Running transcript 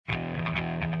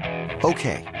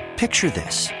Okay, picture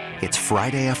this. It's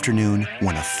Friday afternoon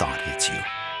when a thought hits you.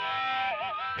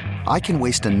 I can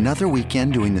waste another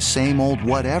weekend doing the same old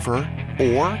whatever,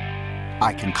 or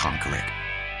I can conquer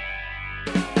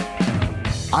it.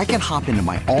 I can hop into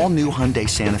my all-new Hyundai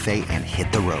Santa Fe and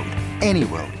hit the road. Any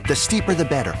road. The steeper, the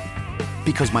better.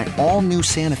 Because my all-new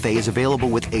Santa Fe is available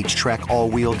with H-Track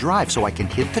all-wheel drive, so I can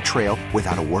hit the trail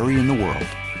without a worry in the world.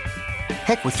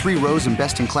 Heck, with 3 rows and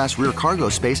best-in-class rear cargo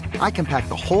space, I can pack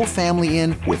the whole family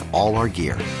in with all our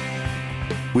gear.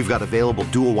 We've got available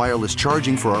dual wireless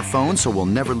charging for our phones, so we'll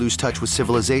never lose touch with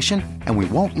civilization, and we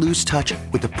won't lose touch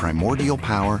with the primordial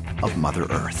power of Mother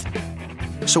Earth.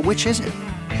 So which is it?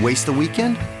 Waste the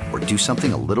weekend or do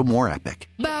something a little more epic?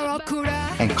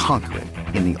 And conquer it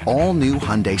in the all-new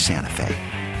Hyundai Santa Fe.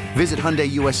 Visit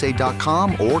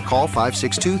HyundaiUSA.com or call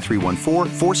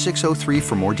 562-314-4603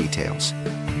 for more details.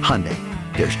 Hyundai,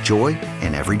 there's joy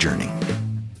in every journey.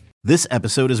 This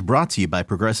episode is brought to you by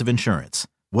Progressive Insurance.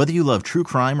 Whether you love true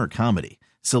crime or comedy,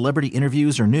 celebrity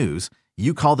interviews or news,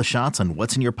 you call the shots on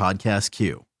what's in your podcast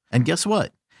queue. And guess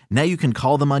what? Now you can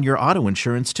call them on your auto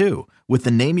insurance too with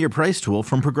the Name Your Price tool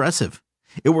from Progressive.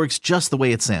 It works just the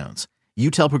way it sounds. You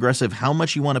tell Progressive how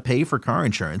much you want to pay for car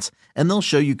insurance, and they'll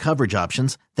show you coverage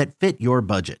options that fit your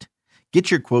budget. Get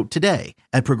your quote today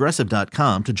at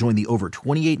Progressive.com to join the over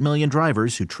 28 million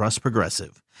drivers who trust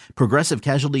Progressive. Progressive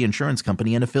Casualty Insurance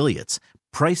Company and Affiliates.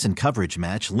 Price and coverage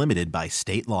match limited by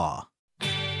state law.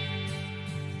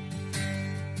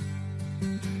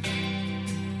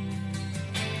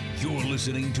 You're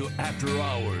listening to After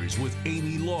Hours with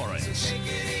Amy Lawrence.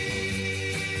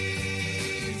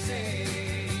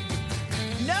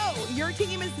 No, your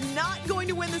team is not going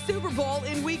to win the Super Bowl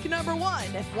in week number 1.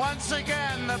 Once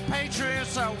again, the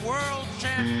Patriots are world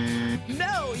champions.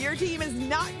 No, your team is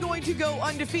not going to go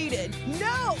undefeated.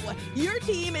 No, your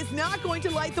team is not going to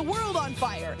light the world on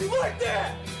fire. You like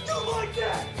that? You like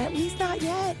that? At least not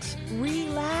yet.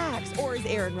 Relax. Or as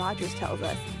Aaron Rodgers tells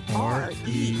us, RELAX.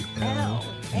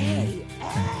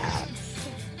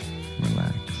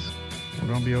 Relax. We're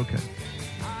going to be okay.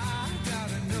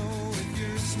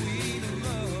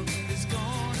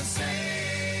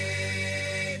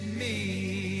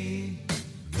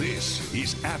 This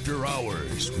is After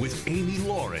Hours with Amy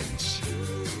Lawrence.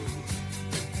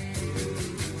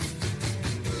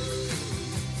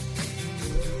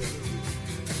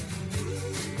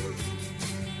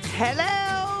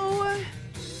 Hello.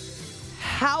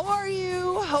 How are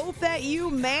you? Hope that you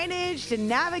managed and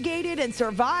navigated and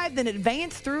survived and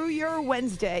advanced through your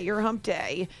Wednesday, your hump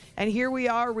day. And here we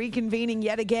are reconvening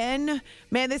yet again.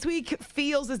 Man, this week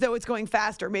feels as though it's going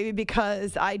faster, maybe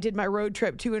because I did my road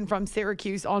trip to and from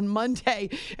Syracuse on Monday.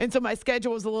 And so my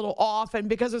schedule was a little off. And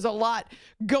because there's a lot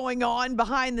going on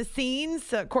behind the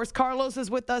scenes, of course, Carlos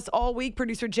is with us all week.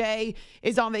 Producer Jay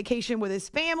is on vacation with his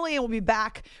family and will be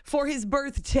back for his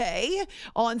birthday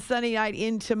on Sunday night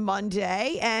into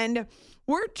Monday. And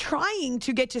we're trying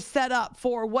to get you set up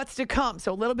for what's to come.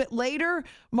 So a little bit later,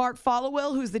 Mark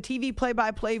Followell, who's the TV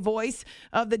play-by-play voice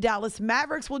of the Dallas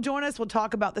Mavericks, will join us. We'll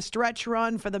talk about the stretch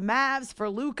run for the Mavs, for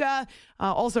Luka,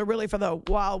 also really for the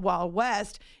Wild Wild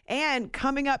West. And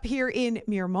coming up here in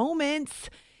mere moments,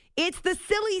 it's the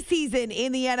silly season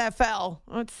in the NFL.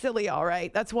 Oh, it's silly, all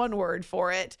right. That's one word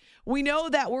for it. We know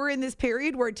that we're in this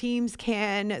period where teams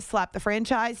can slap the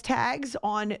franchise tags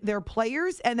on their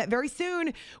players, and that very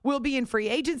soon we'll be in free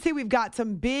agency. We've got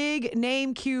some big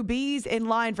name QBs in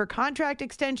line for contract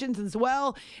extensions as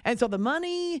well. And so the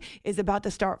money is about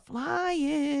to start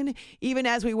flying, even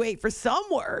as we wait for some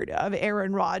word of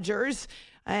Aaron Rodgers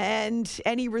and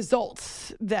any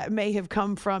results that may have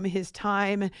come from his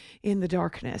time in the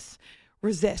darkness.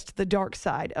 Resist the dark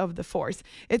side of the force.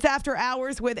 It's After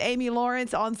Hours with Amy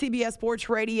Lawrence on CBS Sports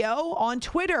Radio, on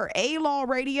Twitter, A-Law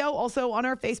Radio, also on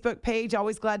our Facebook page.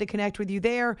 Always glad to connect with you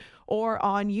there, or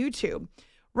on YouTube.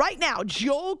 Right now,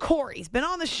 Joel Corry's been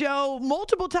on the show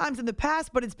multiple times in the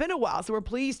past, but it's been a while, so we're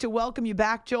pleased to welcome you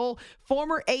back, Joel,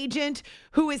 former agent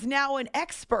who is now an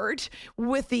expert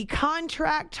with the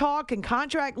contract talk and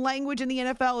contract language in the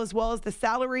NFL, as well as the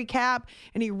salary cap,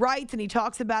 and he writes and he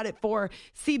talks about it for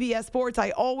CBS Sports.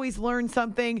 I always learn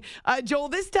something. Joel,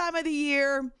 this time of the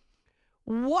year,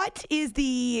 what is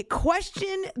the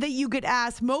question that you get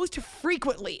asked most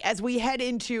frequently as we head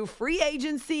into free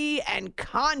agency and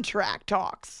contract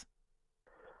talks?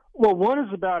 Well, one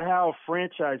is about how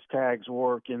franchise tags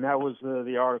work, and that was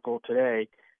the article today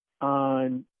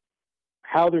on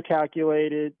how they're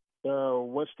calculated,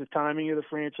 what's the timing of the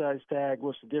franchise tag,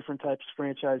 what's the different types of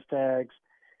franchise tags,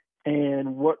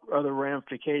 and what are the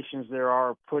ramifications there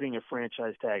are of putting a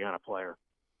franchise tag on a player.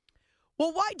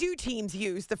 Well, why do teams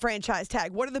use the franchise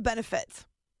tag? What are the benefits?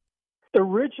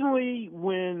 Originally,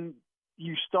 when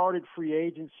you started free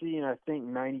agency in, I think,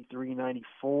 93,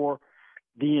 94,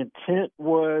 the intent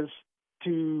was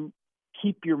to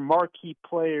keep your marquee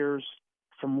players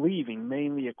from leaving,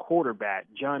 mainly a quarterback.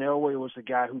 John Elway was the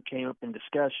guy who came up in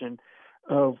discussion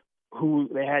of who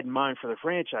they had in mind for the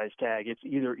franchise tag. It's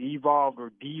either evolved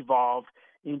or devolved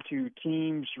into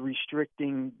teams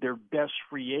restricting their best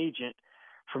free agent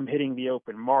from hitting the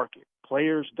open market.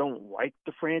 Players don't like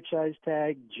the franchise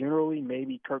tag. Generally,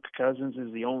 maybe Kirk Cousins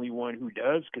is the only one who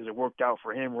does because it worked out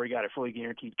for him where he got a fully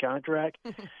guaranteed contract.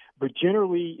 But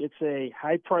generally, it's a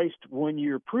high-priced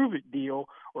one-year prove-it deal,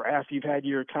 or after you've had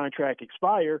your contract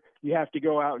expire, you have to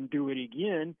go out and do it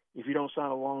again if you don't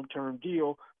sign a long-term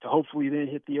deal to hopefully then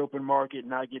hit the open market and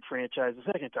not get franchised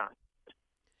a second time.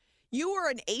 You are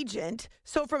an agent,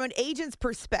 so from an agent's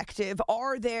perspective,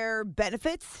 are there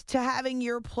benefits to having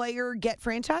your player get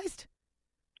franchised?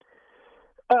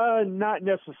 Not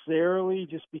necessarily,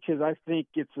 just because I think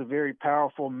it's a very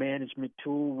powerful management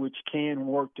tool which can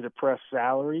work to depress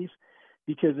salaries.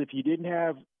 Because if you didn't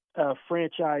have a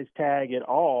franchise tag at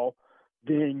all,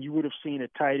 then you would have seen a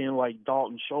tight end like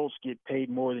Dalton Schultz get paid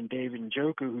more than David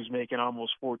Njoku, who's making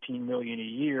almost $14 million a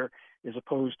year, as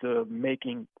opposed to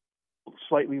making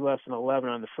slightly less than 11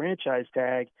 on the franchise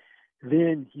tag.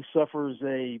 Then he suffers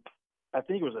I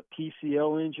think it was a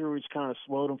PCL injury, which kind of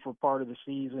slowed him for part of the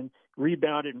season,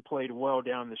 rebounded and played well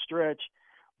down the stretch,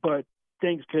 but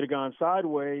things could have gone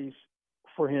sideways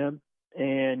for him,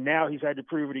 and now he's had to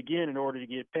prove it again in order to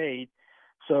get paid.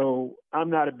 So I'm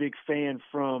not a big fan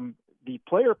from the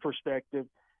player perspective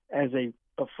as a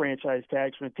franchise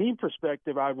tag. From a team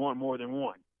perspective, I'd want more than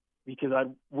one, because I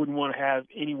wouldn't want to have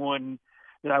anyone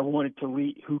that I wanted to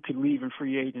leave, who could leave in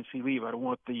free agency leave. I don't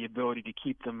want the ability to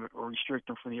keep them or restrict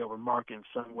them from the open market in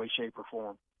some way, shape, or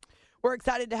form. We're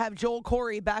excited to have Joel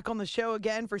Corry back on the show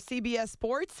again for CBS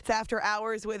Sports. It's After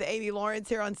Hours with Amy Lawrence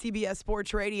here on CBS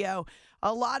Sports Radio.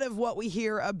 A lot of what we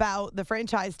hear about the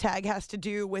franchise tag has to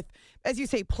do with, as you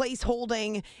say, place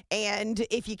holding. And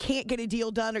if you can't get a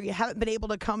deal done or you haven't been able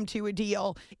to come to a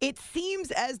deal, it seems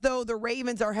as though the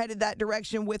Ravens are headed that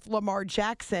direction with Lamar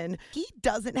Jackson. He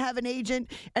doesn't have an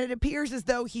agent, and it appears as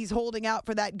though he's holding out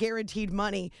for that guaranteed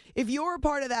money. If you're a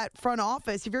part of that front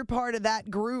office, if you're part of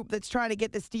that group that's trying to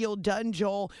get this deal done,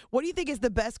 Joel, what do you think is the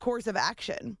best course of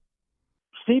action?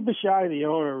 Steve Bisciotti, the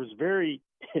owner, was very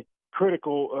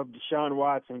critical of Deshaun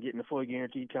Watson getting a fully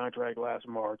guaranteed contract last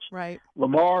March. Right.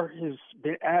 Lamar has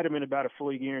been adamant about a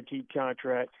fully guaranteed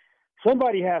contract.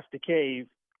 Somebody has to cave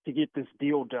to get this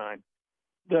deal done.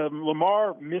 The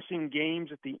Lamar missing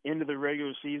games at the end of the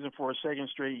regular season for a second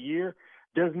straight year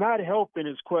does not help in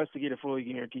his quest to get a fully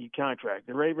guaranteed contract.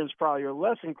 The Ravens probably are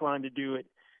less inclined to do it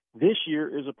this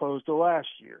year as opposed to last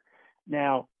year.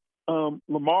 Now,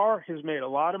 Lamar has made a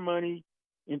lot of money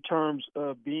in terms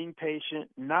of being patient,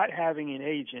 not having an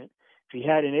agent. If he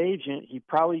had an agent, he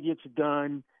probably gets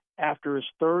done after his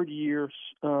third year,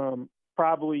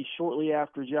 probably shortly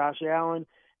after Josh Allen.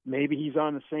 Maybe he's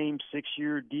on the same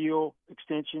 6-year deal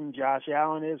extension Josh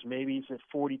Allen is. Maybe he's at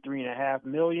 $43.5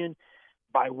 million.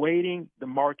 By waiting, the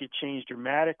market changed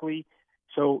dramatically,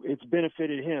 so it's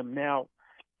benefited him. Now,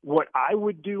 what I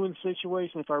would do in the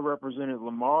situation if I represented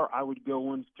Lamar, I would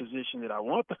go in the position that I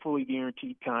want the fully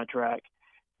guaranteed contract,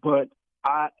 but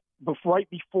right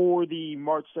before the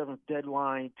March 7th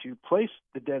deadline to place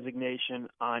the designation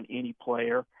on any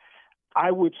player,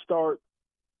 I would start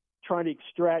trying to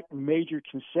extract major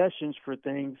concessions for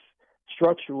things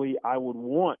structurally I would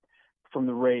want from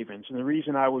the Ravens. And the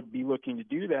reason I would be looking to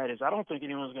do that is I don't think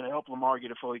anyone's going to help Lamar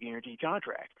get a fully guaranteed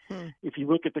contract. If you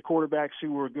look at the quarterbacks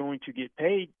who are going to get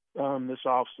paid this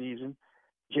offseason,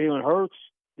 Jalen Hurts,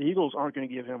 the Eagles aren't going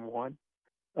to give him one.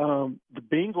 The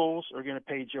Bengals are going to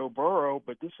pay Joe Burrow,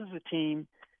 but this is a team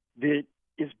that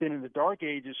has been in the dark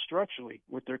ages structurally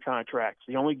with their contracts.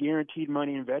 The only guaranteed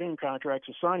money in veteran contracts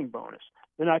is signing bonus.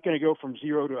 They're not going to go from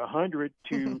 0 to 100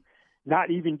 to not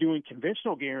even doing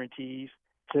conventional guarantees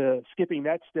to skipping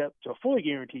that step to a fully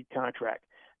guaranteed contract.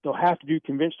 They'll have to do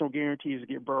conventional guarantees to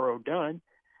get Burrow done.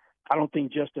 I don't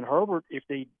think Justin Herbert, if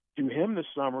they do him this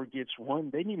summer, gets one.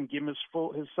 They didn't even give him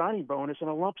his signing bonus in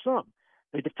a lump sum.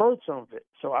 They deferred some of it.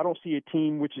 So I don't see a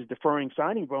team which is deferring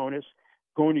signing bonus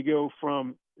going to go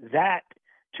from that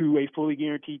to a fully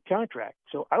guaranteed contract.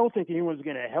 So I don't think anyone's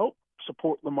going to help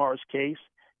support Lamar's case.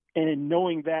 And in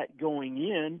knowing that going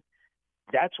in,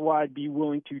 that's why I'd be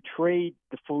willing to trade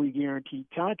the fully guaranteed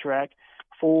contract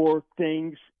for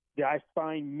things that I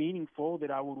find meaningful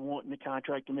that I would want in the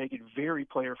contract to make it very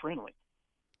player friendly.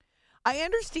 I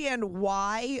understand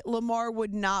why Lamar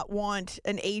would not want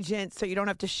an agent so you don't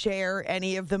have to share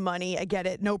any of the money. I get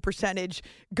it. No percentage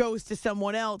goes to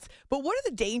someone else. But what are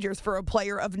the dangers for a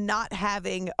player of not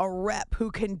having a rep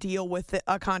who can deal with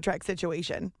a contract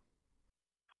situation?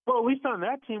 Well, at least on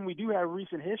that team, we do have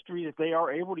recent history that they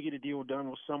are able to get a deal done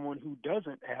with someone who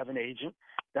doesn't have an agent.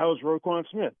 That was Roquan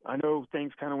Smith. I know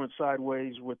things kind of went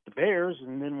sideways with the Bears,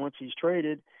 and then once he's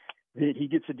traded, that he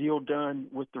gets a deal done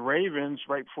with the Ravens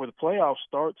right before the playoffs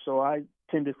start. So I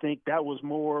tend to think that was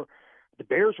more the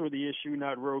Bears were the issue,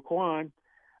 not Roquan.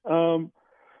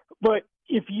 But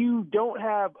if you don't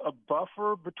have a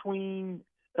buffer between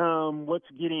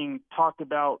what's getting talked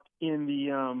about in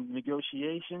the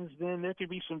negotiations, then there could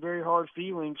be some very hard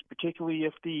feelings, particularly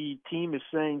if the team is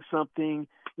saying something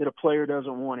that a player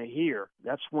doesn't want to hear.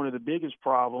 That's one of the biggest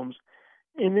problems.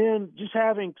 And then just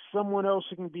having someone else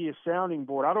who can be a sounding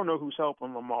board. I don't know who's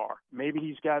helping Lamar. Maybe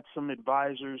he's got some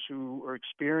advisors who are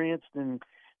experienced, and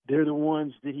they're the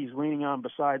ones that he's leaning on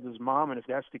besides his mom. And if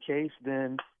that's the case,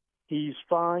 then he's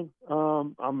fine.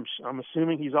 I'm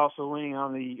assuming he's also leaning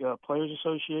on the Players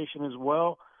Association as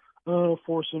well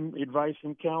for some advice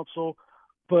and counsel.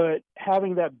 But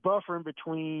having that buffer in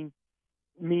between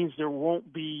means there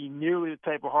won't be nearly the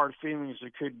type of hard feelings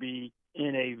there could be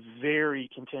in a very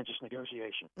contentious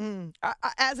negotiation.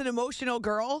 As an emotional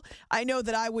girl, I know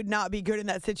that I would not be good in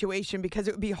that situation because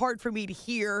it would be hard for me to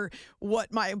hear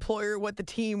what my employer, what the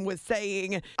team was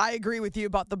saying. I agree with you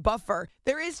about the buffer.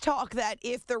 There is talk that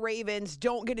if the Ravens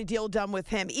don't get a deal done with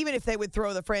him, even if they would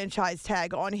throw the franchise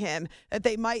tag on him, that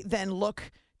they might then look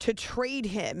to trade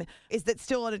him. Is that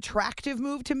still an attractive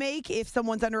move to make if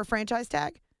someone's under a franchise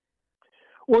tag?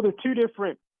 Well, they're two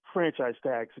different franchise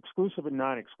tags, exclusive and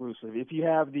non-exclusive. If you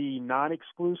have the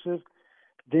non-exclusive,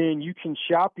 then you can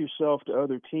shop yourself to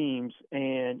other teams,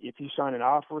 and if you sign an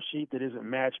offer sheet that isn't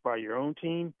matched by your own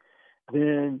team,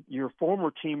 then your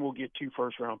former team will get 2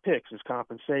 first-round picks as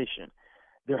compensation.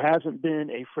 There hasn't been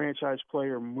a franchise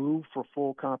player move for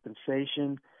full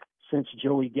compensation since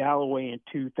Joey Galloway in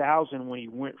 2000 when he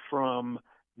went from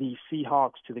the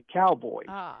Seahawks to the Cowboys.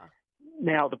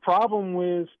 Now, the problem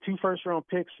with 2 first-round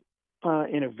picks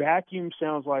in a vacuum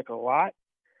sounds like a lot,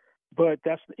 but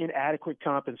that's inadequate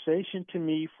compensation to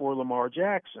me for Lamar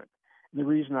Jackson. And the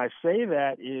reason I say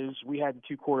that is we had the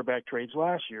 2 quarterback trades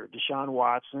last year, Deshaun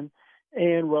Watson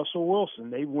and Russell Wilson.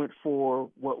 They went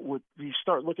for what would, if you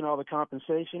start looking at all the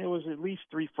compensation, it was at least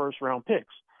 3 first-round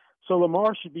picks. So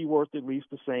Lamar should be worth at least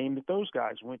the same that those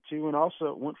guys went to and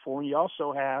also went for. And you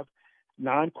also have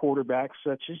non-quarterbacks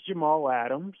such as Jamal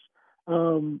Adams,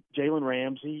 Jalen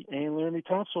Ramsey, and Laremy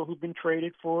Tunsil, who've been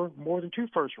traded for more than 2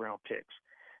 first-round picks.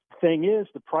 The thing is,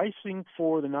 the pricing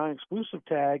for the non-exclusive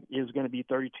tag is going to be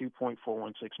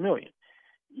 $32.416 million.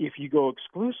 If you go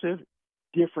exclusive,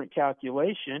 different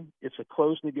calculation. It's a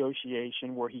closed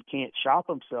negotiation where he can't shop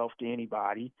himself to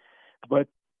anybody, but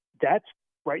that's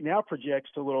right now projects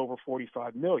to a little over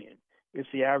 $45 million. It's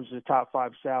the average of the top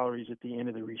 5 salaries at the end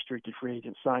of the restricted free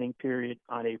agent signing period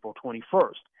on April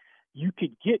 21st. You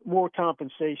could get more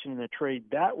compensation in a trade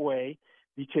that way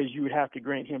because you would have to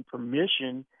grant him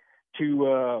permission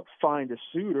to find a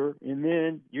suitor, and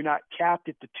then you're not capped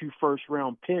at the 2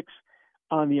 first-round picks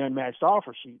on the unmatched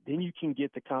offer sheet. Then you can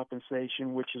get the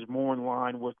compensation, which is more in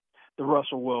line with the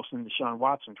Russell Wilson and Deshaun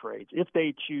Watson trades, if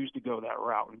they choose to go that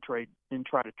route and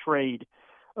try to trade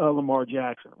Lamar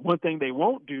Jackson. One thing they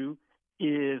won't do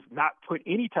is not put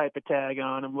any type of tag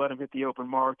on him, let him hit the open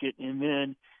market, and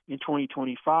then in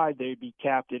 2025 they'd be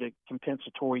capped at a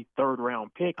compensatory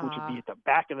 3rd-round pick, which would be at the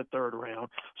back of the 3rd round.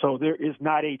 So there is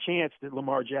not a chance that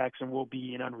Lamar Jackson will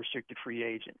be an unrestricted free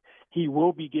agent. He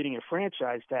will be getting a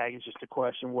franchise tag. It's just a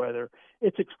question whether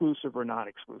it's exclusive or not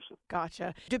exclusive.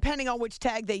 Gotcha. Depending on which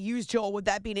tag they use, Joel, would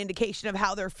that be an indication of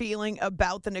how they're feeling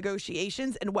about the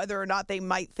negotiations and whether or not they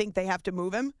might think they have to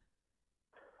move him?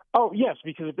 Oh, yes,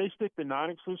 because if they stick the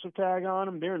non-exclusive tag on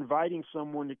him, they're inviting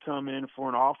someone to come in for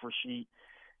an offer sheet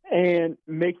and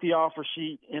make the offer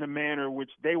sheet in a manner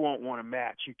which they won't want to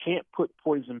match. You can't put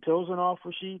poison pills in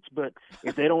offer sheets, but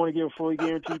if they don't want to give a fully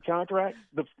guaranteed contract,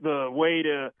 the way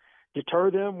to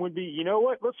deter them would be, you know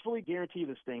what, let's fully guarantee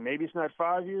this thing. Maybe it's not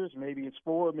 5 years, maybe it's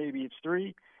 4, maybe it's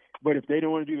 3, but if they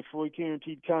don't want to do the fully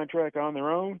guaranteed contract on their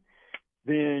own,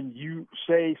 then you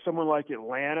say someone like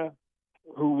Atlanta,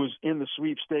 who was in the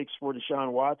sweepstakes for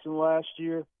Deshaun Watson last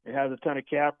year. It has a ton of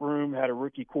cap room, had a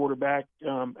rookie quarterback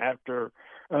after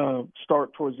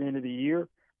start towards the end of the year.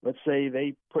 Let's say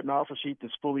they put an offer sheet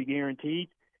that's fully guaranteed.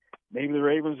 Maybe the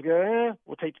Ravens go,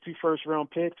 we'll take the 2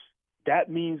 first-round picks. That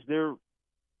means they're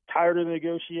tired of the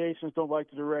negotiations, don't like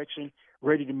the direction,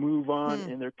 ready to move on,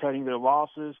 and they're cutting their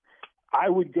losses. I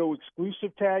would go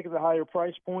exclusive tag at the higher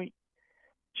price point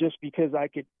just because I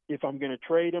could, if I'm going to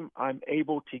trade him, I'm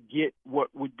able to get what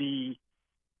would be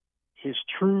his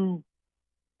true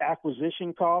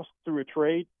acquisition cost through a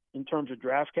trade in terms of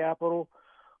draft capital.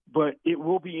 But it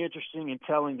will be interesting and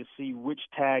telling to see which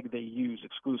tag they use,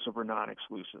 exclusive or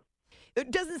non-exclusive. There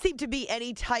doesn't seem to be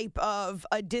any type of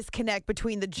a disconnect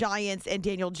between the Giants and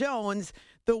Daniel Jones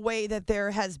the way that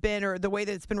there has been, or the way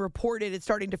that it's been reported. It's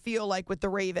starting to feel like with the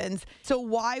Ravens. So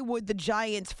why would the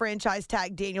Giants franchise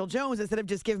tag Daniel Jones instead of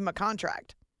just give him a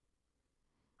contract?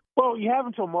 Well, you have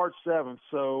until March 7th,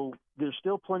 so there's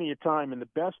still plenty of time. And the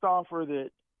best offer that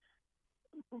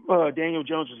Daniel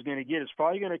Jones is going to get is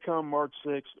probably going to come March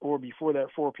 6th or before that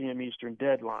 4 p.m. Eastern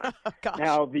deadline.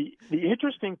 Now, the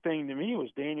interesting thing to me was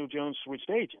Daniel Jones switched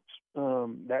agents.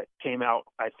 That came out,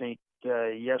 I think,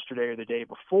 yesterday or the day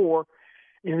before.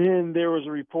 And then there was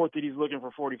a report that he's looking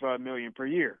for $45 million per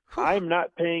year. I'm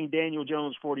not paying Daniel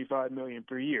Jones $45 million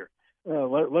per year.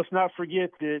 Let's not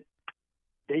forget that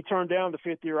they turned down the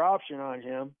fifth-year option on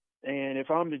him. And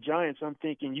if I'm the Giants, I'm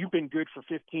thinking, you've been good for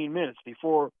 15 minutes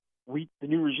before the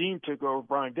new regime took over,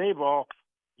 Brian Daboll.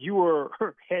 You were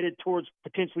headed towards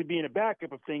potentially being a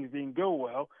backup if things didn't go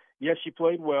well. Yes, you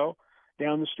played well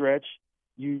down the stretch.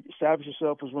 You established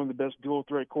yourself as one of the best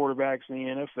dual-threat quarterbacks in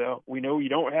the NFL. We know you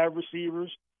don't have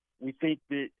receivers. We think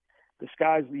that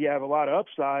you have a lot of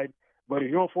upside, but if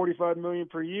you're on $45 million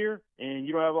per year and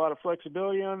you don't have a lot of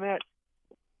flexibility on that,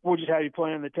 we'll just have you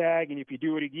play on the tag. And if you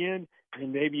do it again,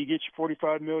 then maybe you get your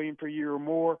 $45 million per year or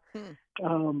more.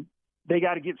 They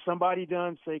got to get somebody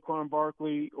done, Saquon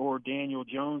Barkley or Daniel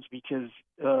Jones, because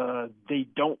they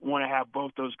don't want to have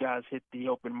both those guys hit the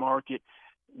open market.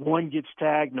 One gets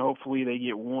tagged, and hopefully they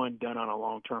get one done on a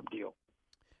long-term deal.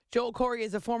 Joel Corry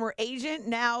is a former agent,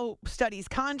 now studies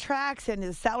contracts and is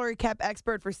a salary cap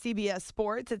expert for CBS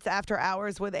Sports. It's After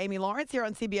Hours with Amy Lawrence here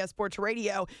on CBS Sports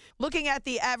Radio. Looking at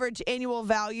the average annual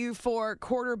value for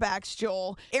quarterbacks,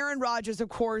 Joel, Aaron Rodgers, of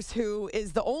course, who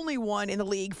is the only one in the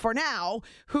league for now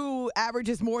who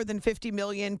averages more than $50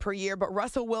 million per year, but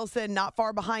Russell Wilson not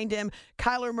far behind him.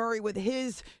 Kyler Murray with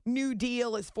his new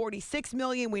deal is $46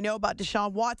 million. We know about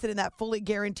Deshaun Watson and that fully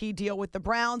guaranteed deal with the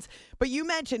Browns. But you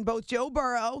mentioned both Joe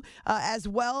Burrow as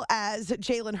well as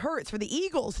Jalen Hurts for the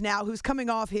Eagles now, who's coming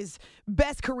off his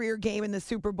best career game in the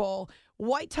Super Bowl.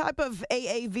 What type of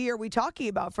AAV are we talking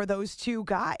about for those two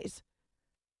guys?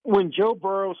 When Joe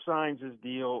Burrow signs his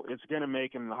deal, it's going to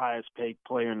make him the highest paid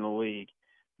player in the league.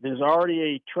 There's already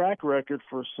a track record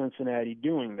for Cincinnati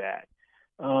doing that.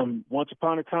 Once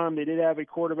upon a time, they did have a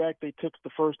quarterback. They took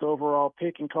the first overall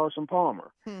pick in Carson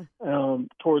Palmer.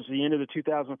 Towards the end of the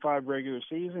 2005 regular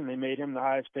season, they made him the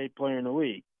highest paid player in the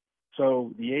league.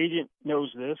 So the agent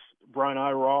knows this. Brian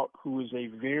Eyrault, who is a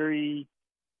very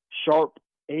sharp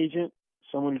agent,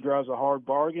 someone who drives a hard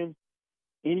bargain,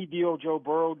 any deal Joe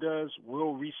Burrow does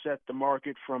will reset the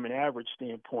market from an average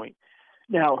standpoint.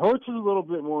 Now, Hurts is a little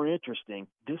bit more interesting.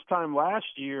 This time last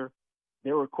year,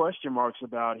 there were question marks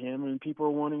about him, and people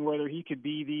were wondering whether he could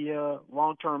be the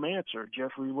long-term answer.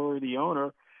 Jeffrey Lurie, the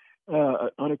owner,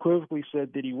 unequivocally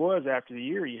said that he was after the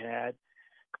year he had.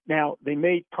 Now, they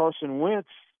made Carson Wentz,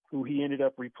 who he ended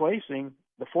up replacing,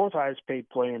 the fourth highest paid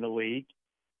player in the league.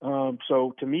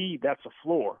 So to me, that's a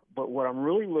floor. But what I'm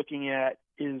really looking at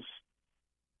is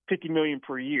 $50 million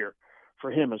per year for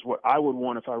him is what I would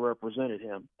want if I represented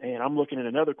him. And I'm looking at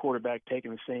another quarterback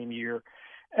taking the same year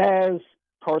as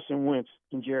Carson Wentz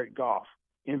and Jared Goff.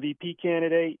 MVP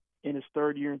candidate in his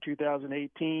third year in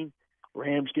 2018.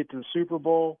 Rams get to the Super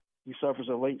Bowl. He suffers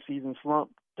a late season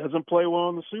slump. Doesn't play well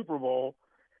in the Super Bowl.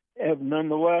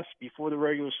 Nonetheless, before the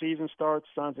regular season starts,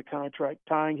 signs a contract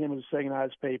tying him as the second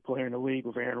highest paid player in the league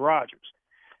with Aaron Rodgers.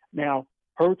 Now,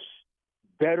 Hurts,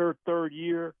 better third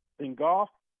year than Goff.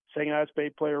 Second highest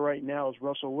paid player right now is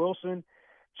Russell Wilson.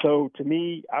 So to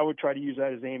me, I would try to use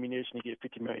that as ammunition to get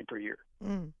 $50 million per year.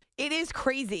 It is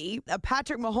crazy. A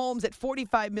Patrick Mahomes at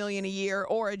 $45 million a year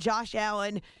or a Josh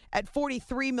Allen at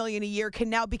 $43 million a year can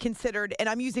now be considered, and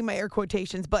I'm using my air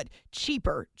quotations, but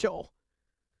cheaper, Joel.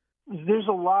 There's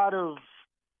a lot of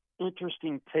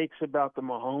interesting takes about the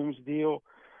Mahomes deal.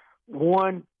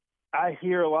 One, I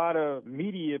hear a lot of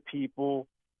media people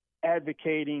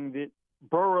advocating that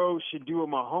Burrow should do a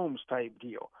Mahomes type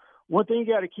deal. One thing you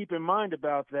got to keep in mind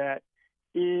about that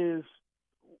is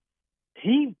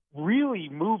he really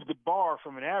moved the bar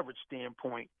from an average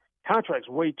standpoint. Contract's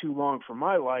way too long for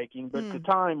my liking, but at the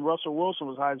time, Russell Wilson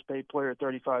was highest paid player at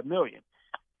 $35 million.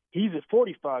 He's at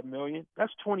 $45 million.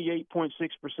 That's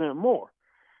 28.6% more.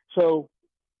 So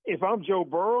if I'm Joe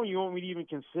Burrow and you want me to even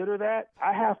consider that,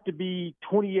 I have to be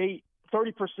 28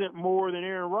 30% more than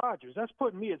Aaron Rodgers. That's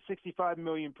putting me at $65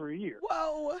 million per year.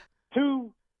 Whoa.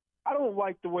 2, I don't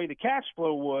like the way the cash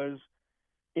flow was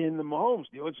in the Mahomes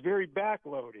deal. It's very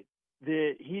backloaded.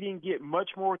 That he didn't get much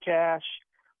more cash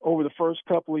over the first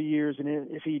couple of years, and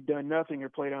if he'd done nothing or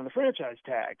played on the franchise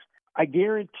tags. I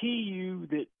guarantee you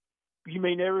that you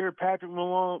may never hear Patrick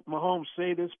Mahomes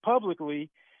say this publicly,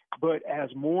 but as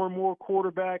more and more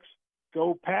quarterbacks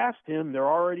go past him, there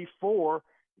are already 4,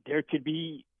 there could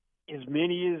be as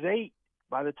many as 8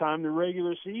 by the time the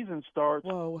regular season starts.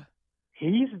 Whoa.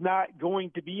 He's not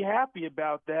going to be happy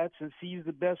about that since he's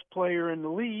the best player in the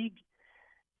league.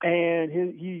 And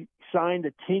he signed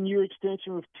a 10-year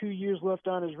extension with 2 years left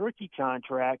on his rookie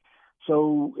contract.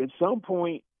 So at some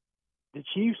point, the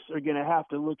Chiefs are going to have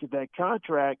to look at that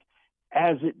contract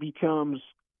as it becomes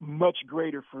much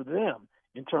greater for them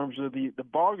in terms of the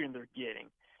bargain they're getting.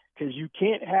 Because you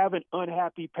can't have an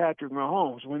unhappy Patrick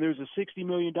Mahomes. When there's a $60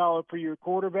 million per year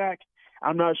quarterback,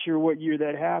 I'm not sure what year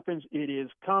that happens. It is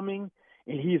coming,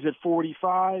 and he's at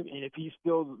 45, and if he's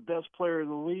still the best player in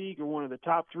the league or one of the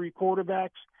top 3 quarterbacks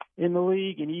in the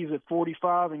league, and he's at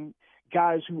 45, and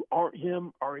guys who aren't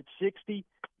him are at 60,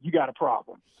 you got a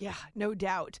problem. Yeah, no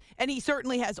doubt. And he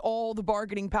certainly has all the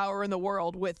bargaining power in the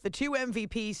world with the 2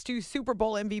 MVPs, 2 Super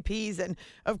Bowl MVPs, and,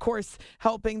 of course,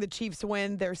 helping the Chiefs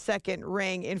win their 2nd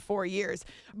ring in 4 years.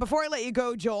 Before I let you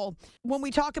go, Joel, when we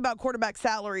talk about quarterback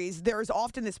salaries, there's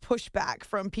often this pushback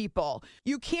from people.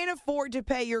 You can't afford to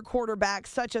pay your quarterback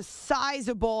such a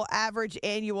sizable average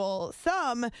annual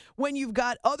sum when you've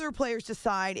got other players to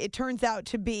sign. It turns out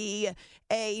to be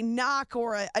a knock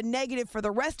or a negative for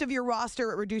the rest of your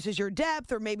roster. It reduces your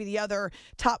depth or maybe the other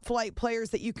top flight players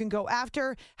that you can go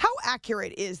after. How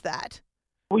accurate is that?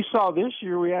 We saw this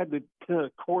year we had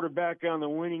the quarterback on the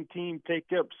winning team take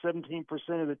up 17%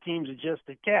 of the team's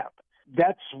adjusted cap.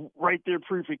 That's right there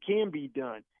proof it can be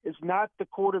done. It's not the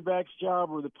quarterback's job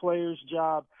or the player's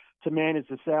job to manage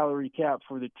the salary cap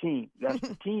for the team. That's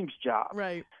the team's job.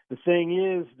 Right. The thing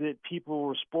is that people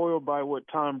were spoiled by what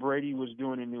Tom Brady was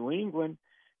doing in New England.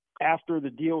 After the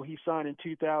deal he signed in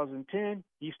 2010,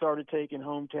 he started taking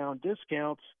hometown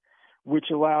discounts,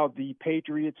 which allowed the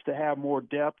Patriots to have more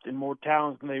depth and more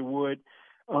talent than they would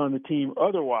on the team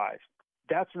otherwise.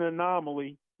 That's an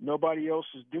anomaly. Nobody else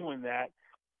is doing that.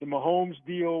 The Mahomes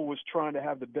deal was trying to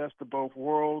have the best of both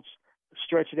worlds,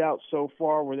 stretch it out so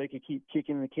far where they could keep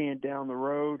kicking the can down the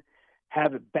road,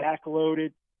 have it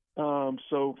backloaded.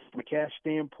 So from a cash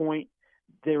standpoint,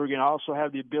 they were going to also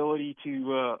have the ability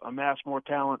to amass more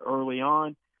talent early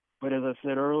on. But as I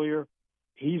said earlier,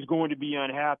 he's going to be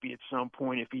unhappy at some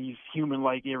point if he's human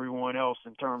like everyone else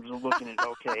in terms of looking at,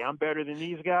 okay, I'm better than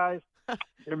these guys.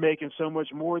 They're making so much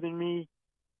more than me.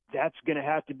 That's going to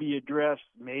have to be addressed.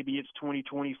 Maybe it's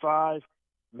 2025.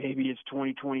 Maybe it's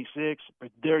 2026. But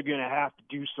they're going to have to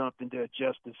do something to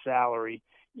adjust his salary.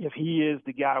 If he is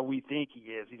the guy we think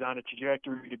he is, he's on a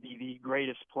trajectory to be the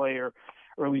greatest player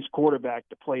or at least quarterback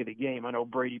to play the game. I know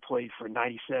Brady played for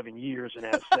 97 years and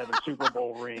has 7 Super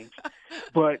Bowl rings.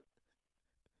 But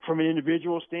from an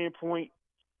individual standpoint,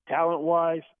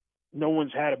 talent-wise, no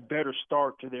one's had a better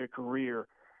start to their career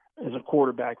as a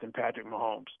quarterback than Patrick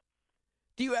Mahomes.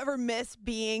 Do you ever miss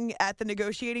being at the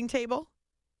negotiating table?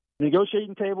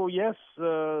 Negotiating table, yes.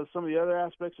 Some of the other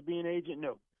aspects of being an agent,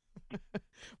 no.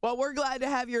 Well, we're glad to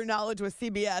have your knowledge with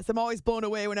CBS. I'm always blown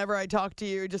away whenever I talk to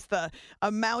you, just the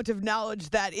amount of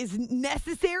knowledge that is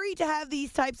necessary to have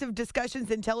these types of discussions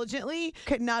intelligently. You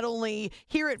can not only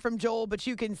hear it from Joel, but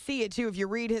you can see it too if you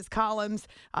read his columns.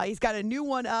 He's got a new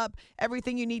one up,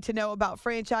 everything you need to know about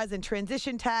franchise and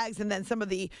transition tags, and then some of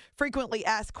the frequently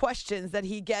asked questions that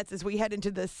he gets as we head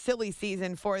into the silly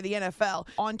season for the NFL.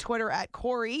 On Twitter at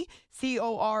Corey,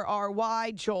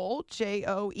 Corry, Joel,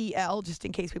 Joel, just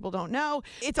in case people don't know.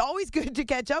 It's always good to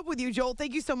catch up with you, Joel.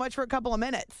 Thank you so much for a couple of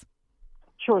minutes.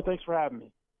 Sure. Thanks for having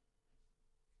me.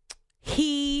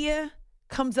 He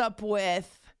comes up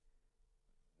with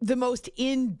the most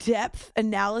in-depth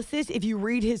analysis. If you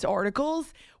read his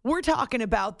articles, we're talking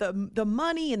about the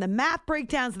money and the math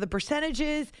breakdowns of the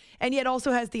percentages, and yet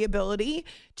also has the ability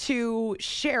to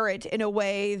share it in a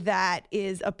way that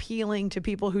is appealing to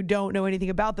people who don't know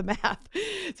anything about the math.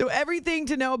 So everything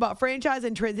to know about franchise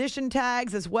and transition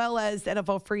tags, as well as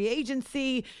NFL free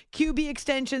agency, QB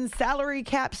extensions, salary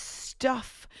cap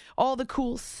stuff, all the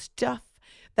cool stuff.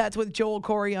 That's with Joel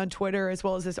Corry on Twitter, as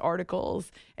well as his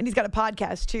articles. And he's got a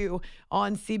podcast, too,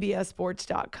 on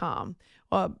CBSSports.com.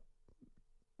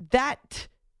 That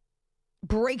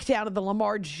breakdown of the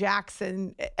Lamar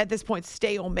Jackson, at this point,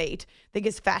 stalemate, I think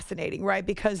is fascinating, right?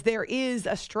 Because there is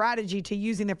a strategy to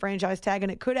using the franchise tag,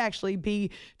 and it could actually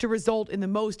be to result in the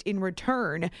most in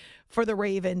return for the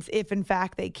Ravens if, in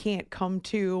fact, they can't come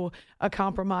to a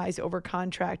compromise over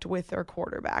contract with their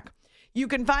quarterback. You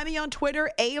can find me on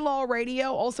Twitter, A-Law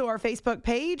Radio, also our Facebook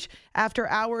page, After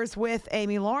Hours with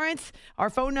Amy Lawrence. Our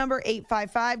phone number,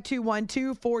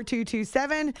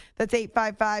 855-212-4227. That's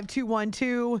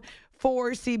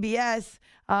 855-212-4CBS.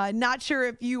 Not sure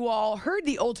if you all heard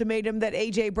the ultimatum that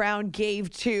A.J. Brown gave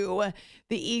to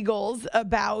the Eagles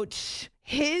about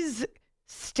his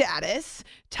status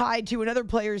tied to another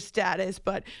player's status,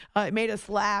 but it made us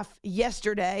laugh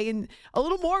yesterday. And a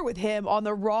little more with him on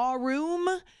the Raw Room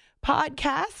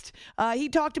podcast. He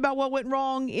talked about what went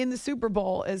wrong in the Super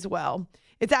Bowl as well.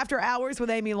 It's After Hours with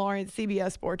Amy Lawrence,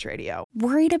 CBS Sports Radio.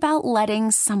 Worried about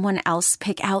letting someone else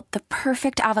pick out the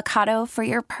perfect avocado for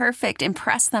your perfect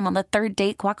impress them on the third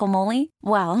date guacamole?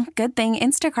 Well, good thing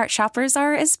Instacart shoppers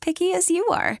are as picky as you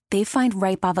are. They find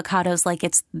ripe avocados like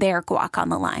it's their guac on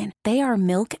the line. They are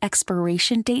milk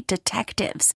expiration date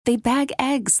detectives. They bag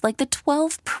eggs like the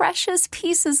 12 precious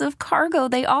pieces of cargo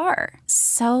they are.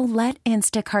 So let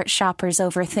Instacart shoppers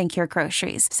overthink your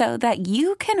groceries so that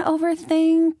you can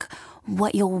overthink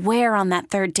what you'll wear on that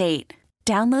third date.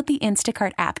 Download the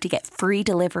Instacart app to get free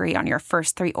delivery on your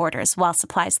first 3 orders while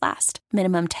supplies last.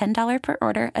 Minimum $10 per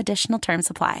order. Additional terms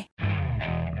apply.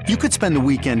 You could spend the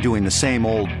weekend doing the same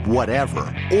old whatever,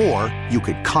 or you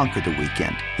could conquer the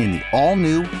weekend in the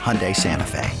all-new Hyundai Santa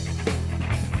Fe.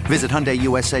 Visit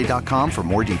HyundaiUSA.com for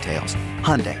more details.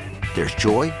 Hyundai, there's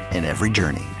joy in every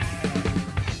journey.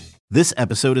 This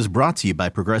episode is brought to you by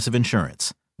Progressive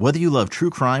Insurance. Whether you love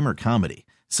true crime or comedy,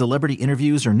 celebrity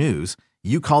interviews or news,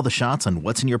 you call the shots on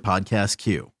what's in your podcast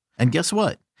queue. And guess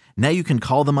what? Now you can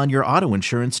call them on your auto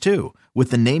insurance too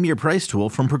with the Name Your Price tool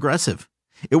from Progressive.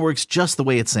 It works just the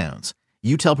way it sounds.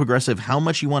 You tell Progressive how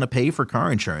much you want to pay for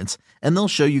car insurance, and they'll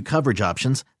show you coverage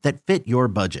options that fit your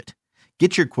budget.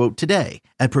 Get your quote today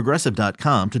at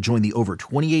Progressive.com to join the over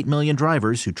 28 million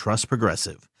drivers who trust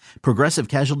Progressive. Progressive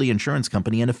Casualty Insurance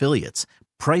Company and Affiliates.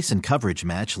 Price and coverage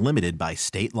match limited by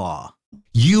state law.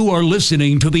 You are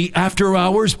listening to the After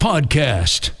Hours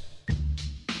Podcast.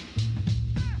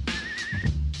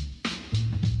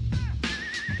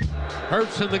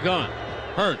 Hurts in the gun.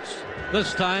 Hurts.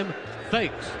 This time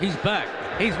fakes. He's back.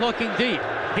 He's looking deep.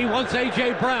 He wants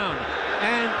A.J. Brown.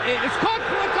 And it's caught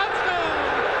for a touchdown.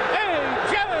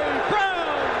 A.J. Brown.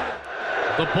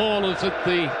 The ball is at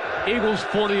the Eagles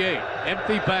 48.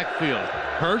 Empty backfield.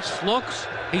 Hurts looks.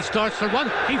 He starts to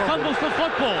run. He fumbles the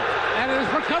football. And it is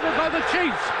recovered by the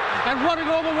Chiefs. And running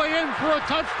all the way in for a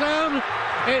touchdown,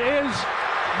 it is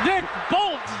Nick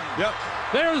Bolton. Yep.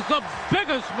 There's the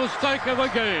biggest mistake of the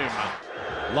game.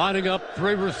 Lining up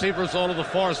 3 receivers on the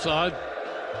far side.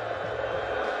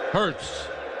 Hurts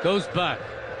goes back.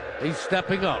 He's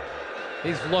stepping up.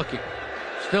 He's looking.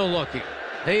 Still looking.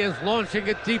 He is launching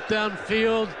it deep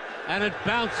downfield, and it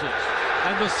bounces.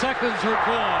 And the seconds are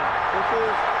gone.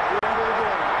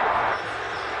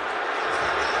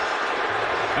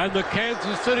 And the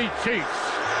Kansas City Chiefs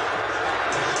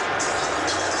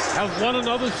have won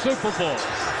another Super Bowl.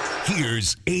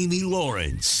 Here's Amy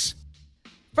Lawrence.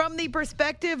 From the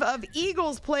perspective of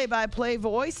Eagles play-by-play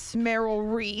voice, Merrill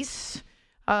Reese,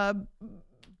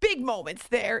 big moments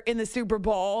there in the Super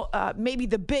Bowl, maybe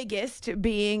the biggest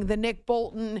being the Nick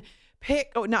Bolton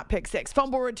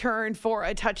fumble return for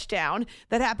a touchdown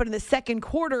that happened in the second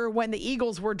quarter when the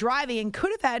Eagles were driving and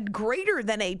could have had greater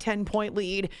than a 10-point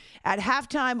lead at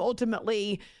halftime.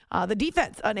 Ultimately, the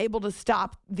defense unable to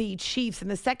stop the Chiefs in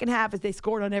the second half as they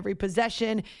scored on every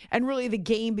possession, and really the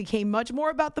game became much more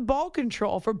about the ball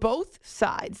control for both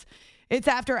sides. It's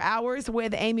After Hours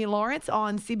with Amy Lawrence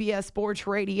on CBS Sports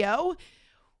Radio.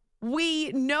 We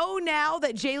know now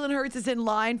that Jalen Hurts is in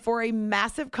line for a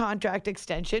massive contract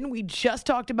extension. We just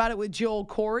talked about it with Joel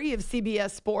Corey of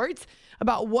CBS Sports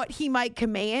about what he might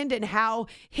command and how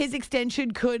his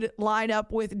extension could line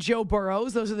up with Joe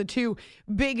Burrow's. Those are the 2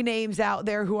 big names out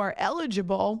there who are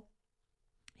eligible.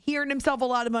 He earned himself a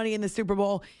lot of money in the Super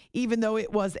Bowl, even though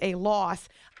it was a loss.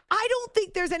 I don't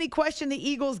think there's any question the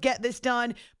Eagles get this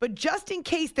done, but just in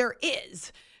case there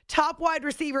is, top wide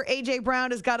receiver A.J.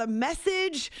 Brown has got a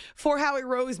message for Howie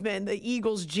Roseman, the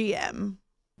Eagles GM.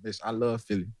 Listen, I love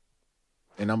Philly.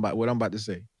 And what I'm about to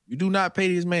say. You do not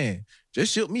pay this man.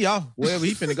 Just ship me off wherever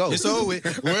he finna go. It's over with.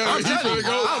 I'm telling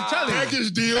you.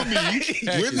 Package deal me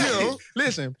with him.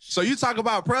 Listen, so you talk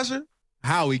about pressure?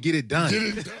 Howie, get it done.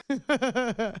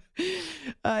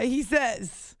 He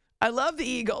says, I love the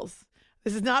Eagles.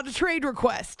 This is not a trade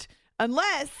request.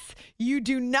 unless you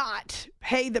do not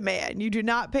pay the man, you do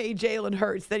not pay Jalen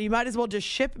Hurts, then you might as well just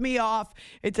ship me off.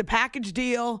 It's a package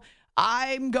deal.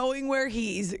 I'm going where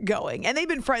he's going. And they've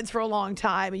been friends for a long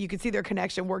time, and you can see their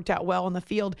connection worked out well on the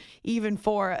field, even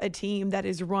for a team that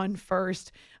is run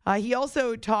first. He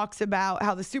also talks about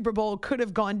how the Super Bowl could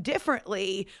have gone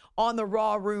differently on the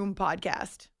Raw Room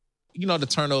podcast. The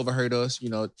turnover hurt us.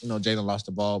 Jalen lost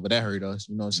the ball, but that hurt us.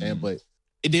 You know what I'm saying? But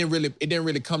it didn't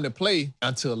really come to play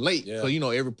until late. Yeah. So,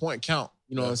 every point count.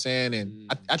 You know what I'm saying?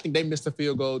 And I think they missed a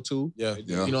field goal too. Yeah.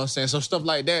 You know what I'm saying? So stuff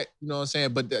like that, you know what I'm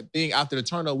saying? But the thing after the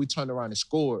turnover, we turned around and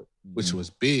scored, which was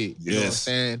big. You know what I'm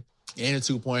saying? And a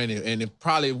 2-point. And if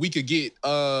probably we could get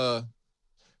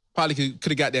probably could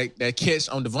have got that catch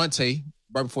on Devontae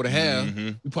right before the half,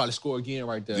 we probably score again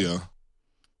right there. Yeah.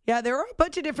 Yeah, there are a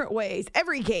bunch of different ways.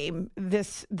 Every game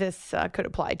this could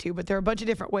apply to, but there are a bunch of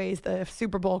different ways the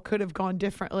Super Bowl could have gone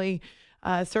differently.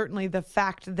 Certainly the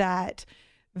fact that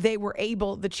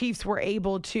the Chiefs were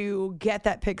able to get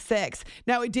that pick six.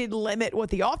 Now, it did limit what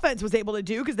the offense was able to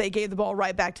do because they gave the ball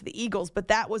right back to the Eagles, but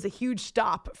that was a huge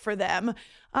stop for them.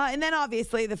 And then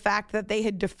obviously the fact that they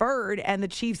had deferred and the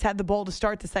Chiefs had the ball to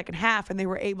start the second half and they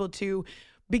were able to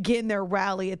begin their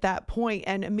rally at that point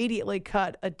and immediately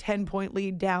cut a 10-point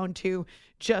lead down to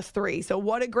just 3. So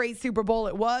what a great Super Bowl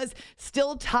it was.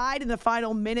 Still tied in the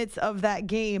final minutes of that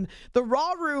game. The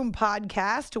Raw Room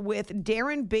podcast with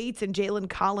Darren Bates and Jalen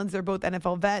Collins. They're both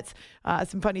NFL vets.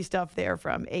 Some funny stuff there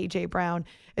from A.J. Brown.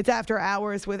 It's After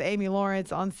Hours with Amy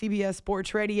Lawrence on CBS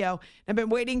Sports Radio. I've been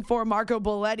waiting for Marco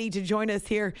Belletti to join us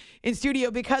here in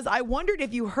studio because I wondered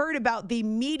if you heard about the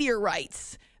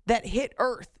meteorites that hit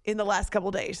Earth in the last couple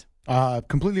of days.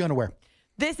 Completely unaware.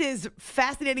 This is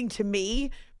fascinating to me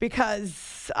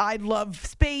because I love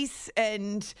space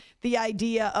and the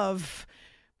idea of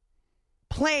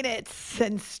planets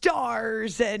and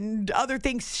stars and other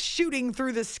things shooting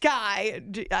through the sky.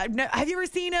 Have you ever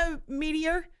seen a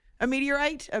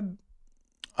meteorite?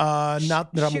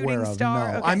 Not that I'm aware of.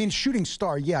 Star? No. Okay. I mean, shooting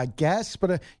star, yeah, I guess,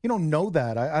 but you don't know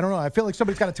that. I don't know. I feel like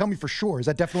somebody's got to tell me for sure. Is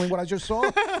that definitely what I just saw?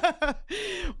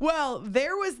 Well,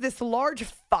 there was this large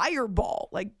fireball,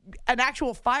 like an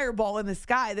actual fireball in the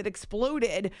sky that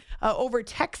exploded over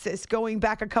Texas going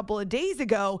back a couple of days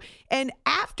ago. And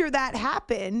after that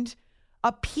happened,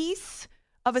 a piece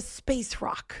of a space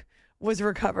rock was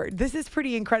recovered. This is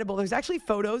pretty incredible. There's actually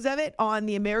photos of it on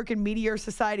the American Meteor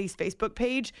Society's Facebook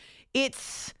page.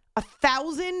 It's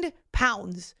 1,000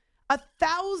 pounds.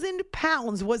 1,000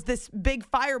 pounds was this big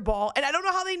fireball. And I don't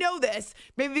know how they know this.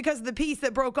 Maybe because of the piece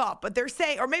that broke off. But they're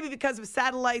saying, or maybe because of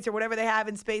satellites or whatever they have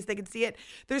in space, they can see it.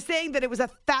 They're saying that it was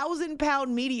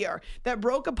 1,000-pound meteor that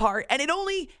broke apart. And it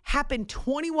only happened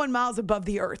 21 miles above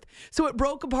the Earth. So it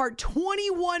broke apart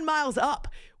 21 miles up,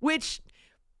 which...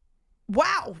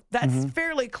 wow, that's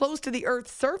fairly close to the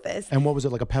Earth's surface. And what was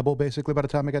it, like a pebble, basically, by the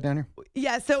time it got down here?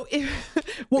 Yeah, so...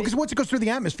 well, because once it goes through the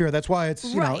atmosphere, that's why it's,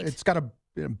 it's got to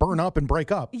burn up and break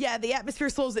up. Yeah, the atmosphere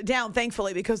slows it down,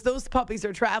 thankfully, because those puppies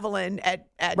are traveling at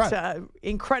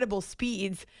incredible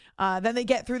speeds. Then they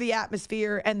get through the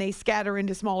atmosphere and they scatter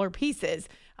into smaller pieces.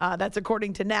 That's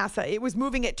according to NASA. It was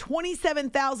moving at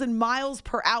 27,000 miles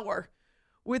per hour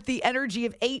with the energy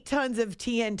of 8 tons of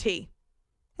TNT.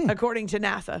 According to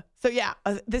NASA. So yeah,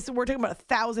 we're talking about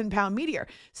 1,000-pound meteor.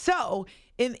 So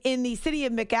in the city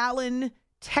of McAllen,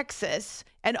 Texas,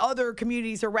 and other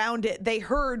communities around it, they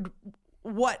heard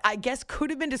what I guess could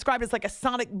have been described as like a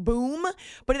sonic boom,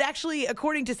 but it actually,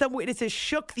 according to some witnesses,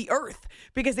 shook the earth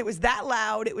because it was that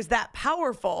loud, it was that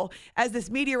powerful as this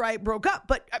meteorite broke up.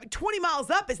 But 20 miles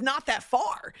up is not that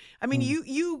far. I mean,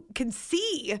 you can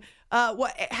see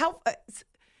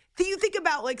So you think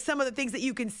about like some of the things that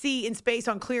you can see in space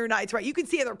on clear nights, right? You can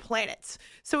see other planets.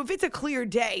 So if it's a clear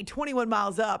day, 21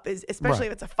 miles up is, especially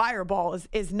if it's a fireball,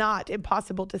 is not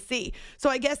impossible to see. So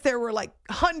I guess there were like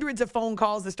hundreds of phone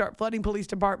calls to start flooding police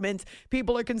departments.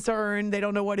 People are concerned. They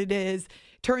don't know what it is.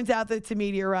 Turns out that it's a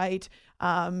meteorite.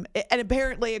 And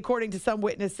apparently, according to some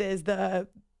witnesses, the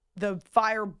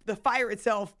fire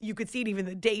itself, you could see it even in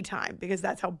the daytime because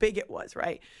that's how big it was,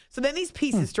 right? So then these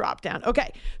pieces drop down.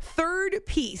 Okay, third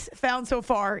piece found so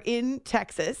far in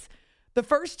Texas. The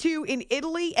first 2 in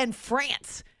Italy and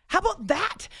France. How about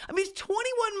that? I mean, it's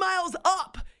 21 miles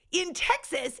up in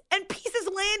Texas and pieces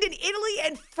land in Italy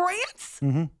and France?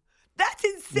 That's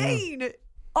insane. Yeah.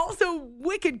 Also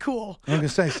wicked cool. I'm going to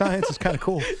say science is kind of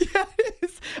cool. Yeah, it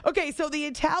is. Okay, so the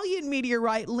Italian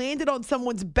meteorite landed on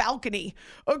someone's balcony,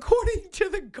 according to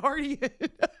The Guardian.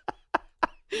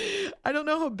 I don't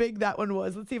know how big that one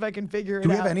was. Let's see if I can figure it out. Do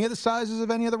we have any of the sizes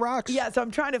of any of the rocks? Yeah, so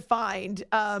I'm trying to find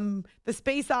the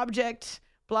space object,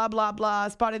 blah, blah, blah,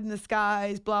 spotted in the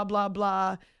skies, blah, blah,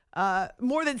 blah.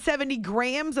 More than 70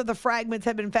 grams of the fragments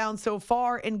have been found so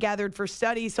far and gathered for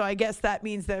study. So I guess that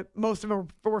means that most of them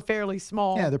were fairly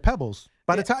small. Yeah, they're pebbles.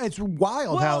 By the time, it's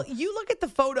wild Well, how. you look at the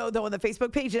photo, though, on the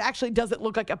Facebook page, it actually doesn't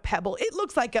look like a pebble. It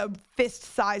looks like a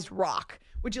fist-sized rock.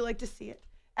 Would you like to see it?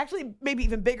 Actually, maybe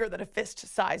even bigger than a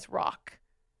fist-sized rock.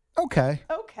 Okay.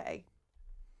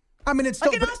 I mean, it's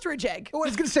still like an ostrich egg. I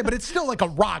was going to say, but it's still like a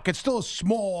rock. It's still a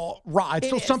small rock. It's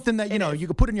still something that, you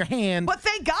could put in your hand. But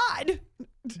thank God.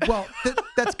 Well,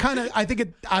 that's kind of, I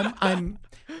think I'm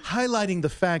highlighting the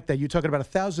fact that you're talking about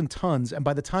 1,000 tons, and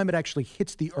by the time it actually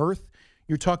hits the earth,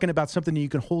 you're talking about something that you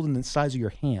can hold in the size of your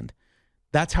hand.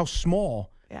 That's how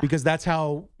small, because that's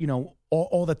how,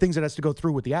 all the things that has to go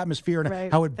through with the atmosphere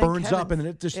and how it burns up. And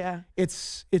it just,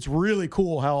 it's really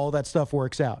cool how all that stuff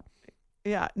works out.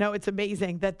 Yeah, no, it's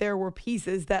amazing that there were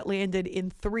pieces that landed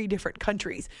in 3 different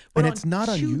countries. And it's not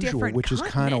unusual, which is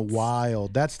kind of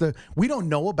wild. We don't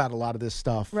know about a lot of this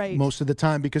stuff most of the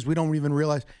time because we don't even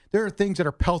realize there are things that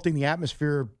are pelting the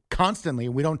atmosphere constantly.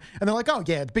 And they're like, oh,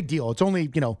 yeah, it's a big deal. It's only,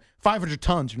 500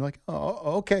 tons. And you're like,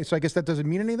 oh, okay. So I guess that doesn't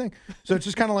mean anything. So it's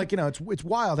just kind of like, it's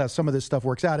wild how some of this stuff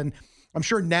works out. And I'm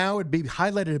sure now it'd be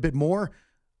highlighted a bit more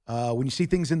when you see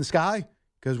things in the sky.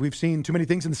 Because we've seen too many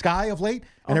things in the sky of late,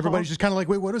 and everybody's just kind of like,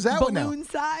 wait, what is that one now? Balloon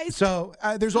size? So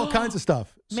there's all kinds of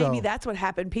stuff. Maybe that's what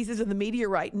happened. Pieces of the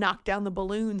meteorite knocked down the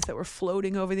balloons that were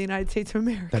floating over the United States of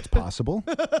America. That's possible.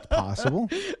 It's possible.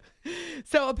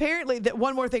 So apparently,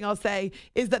 one more thing I'll say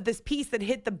is that this piece that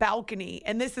hit the balcony,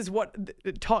 and this is what,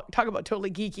 talk about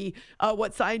totally geeky,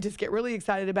 what scientists get really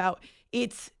excited about,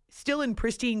 it's still in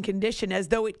pristine condition as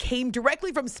though it came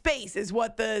directly from space is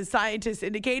what the scientists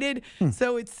indicated.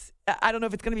 So I don't know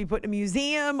if it's going to be put in a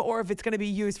museum or if it's going to be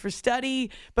used for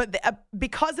study, but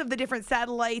because of the different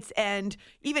satellites and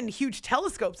even huge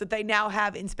telescopes that they now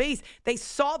have in space, they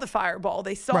saw the fireball,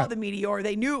 they saw the meteor,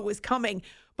 they knew it was coming.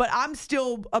 But I'm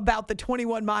still about the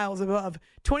 21 miles above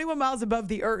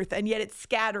the earth, and yet it's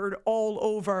scattered all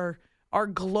over our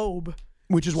globe.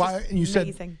 Which is why you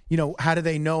said, how do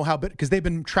they know how big? Because they've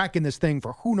been tracking this thing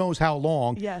for who knows how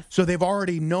long. Yes. So they've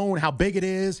already known how big it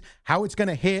is, how it's going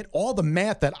to hit, all the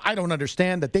math that I don't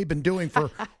understand that they've been doing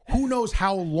for who knows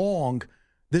how long.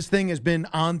 This thing has been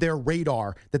on their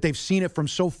radar, that they've seen it from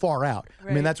so far out.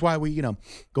 Right. I mean, that's why we,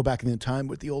 go back in the time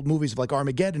with the old movies of like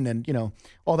Armageddon and,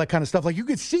 all that kind of stuff. Like you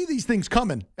could see these things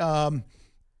coming.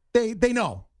 They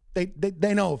know.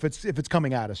 They know if it's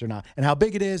coming at us or not, and how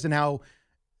big it is and how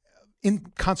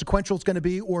inconsequential it's going to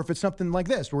be, or if it's something like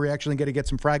this where we're actually going to get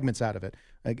some fragments out of it,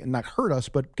 not hurt us,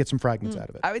 but get some fragments out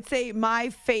of it. I would say my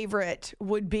favorite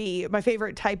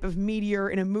type of meteor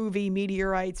in a movie,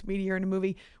 meteor in a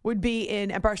movie, would be in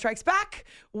Empire Strikes Back,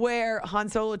 where Han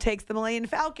Solo takes the Millennium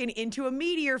Falcon into a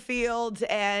meteor field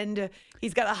and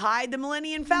he's got to hide the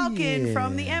Millennium Falcon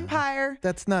from the Empire.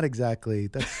 That's not exactly,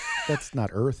 that's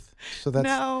not Earth. So that's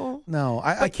no.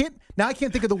 I can't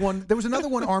think of the one. There was another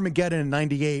one, Armageddon in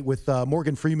 '98 with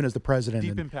Morgan Freeman as the president.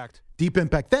 Deep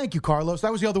Impact. Thank you, Carlos.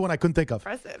 That was the other one I couldn't think of.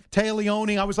 Impressive. Taya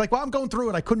Leone. I was like, well, I'm going through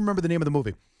it. I couldn't remember the name of the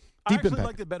movie. I actually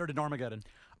liked it better than Armageddon.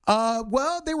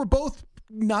 Well, they were both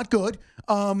not good.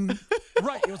 Right.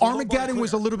 Armageddon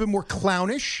was a little bit more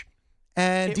clownish,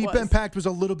 and Deep Impact was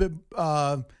a little bit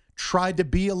tried to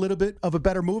be a little bit of a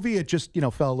better movie. It just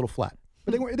fell a little flat.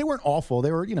 But they weren't awful.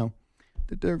 They were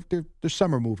they're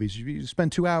summer movies. You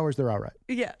spend 2 hours, they're all right.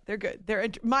 Yeah, they're good. They're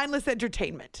mindless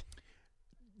entertainment.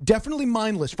 Definitely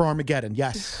mindless for Armageddon.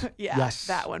 Yes. Yes.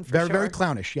 That one for very, sure. Very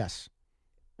clownish. Yes.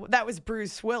 That was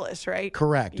Bruce Willis, right?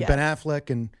 Correct. Yes. Ben Affleck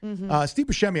and Steve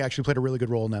Buscemi actually played a really good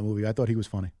role in that movie. I thought he was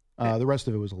funny. The rest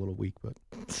of it was a little weak, but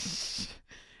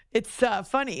it's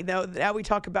funny though. Now we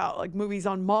talk about like movies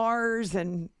on Mars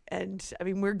and I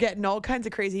mean we're getting all kinds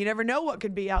of crazy. You never know what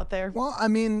could be out there. Well, I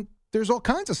mean, there's all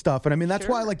kinds of stuff, and I mean that's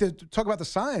why I like to talk about the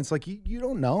science. Like you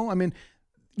don't know. I mean,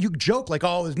 you joke like,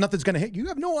 oh, there's nothing's going to hit. You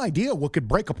have no idea what could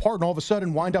break apart and all of a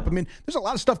sudden wind up. I mean, there's a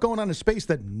lot of stuff going on in space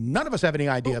that none of us have any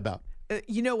idea about.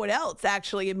 You know what else?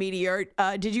 Actually, a meteor.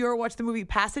 Did you ever watch the movie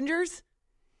Passengers?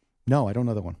 No, I don't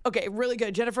know that one. Okay, really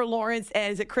good. Jennifer Lawrence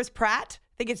and is it Chris Pratt?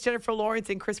 I think it's Jennifer Lawrence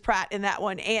and Chris Pratt in that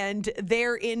one. And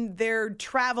they're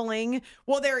traveling.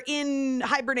 Well, they're in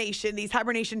hibernation, these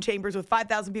hibernation chambers with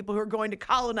 5,000 people who are going to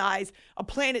colonize a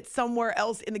planet somewhere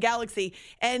else in the galaxy.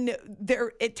 And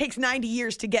it takes 90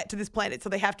 years to get to this planet, so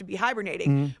they have to be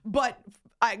hibernating. But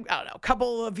I don't know, a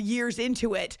couple of years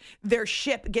into it, their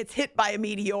ship gets hit by a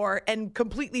meteor and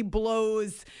completely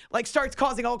blows, starts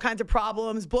causing all kinds of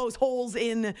problems, blows holes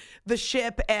in the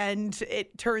ship, and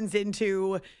it turns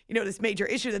into, this major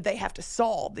issue that they have to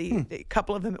solve. The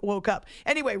couple of them woke up.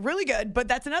 Anyway, really good, but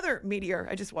that's another meteor.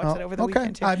 I just watched it over the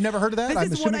weekend, too. I've never heard of that.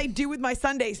 This is what I do with my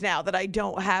Sundays now that I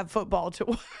don't have football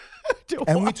to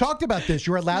And we talked about this.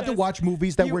 You're allowed to watch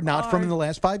movies that were not from in the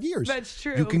last 5 years. That's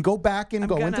true. You can go back and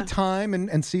go into time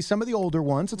and see some of the older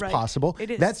ones. It's possible.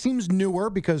 It is. That seems newer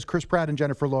because Chris Pratt and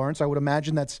Jennifer Lawrence, I would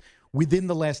imagine that's within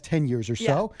the last 10 years or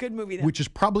so. Good movie, then. Which is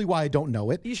probably why I don't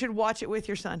know it. You should watch it with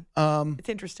your son. It's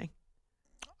interesting.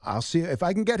 I'll see if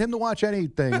I can get him to watch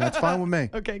anything. That's fine with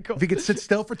me. Okay, cool. If he could sit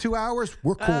still for 2 hours,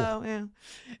 we're cool. Oh, yeah.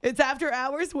 It's After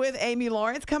Hours with Amy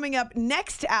Lawrence. Coming up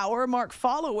next hour, Mark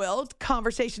Followill,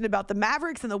 conversation about the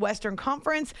Mavericks and the Western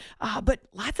Conference. But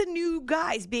lots of new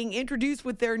guys being introduced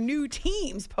with their new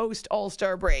teams post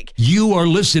All-Star break. You are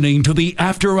listening to the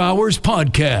After Hours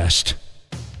Podcast.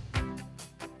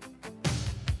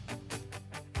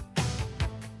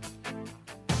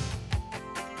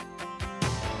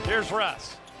 Here's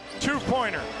Russ.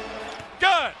 Two-pointer.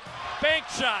 Good. Bank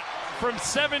shot from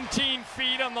 17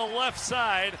 feet on the left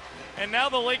side. And now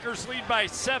the Lakers lead by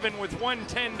 7 with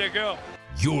 1:10 to go.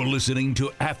 You're listening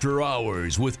to After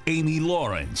Hours with Amy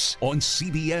Lawrence on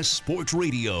CBS Sports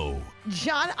Radio.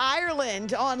 John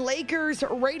Ireland on Lakers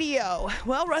radio.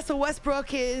 Well, Russell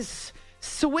Westbrook is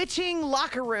switching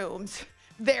locker rooms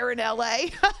there in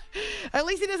L.A. At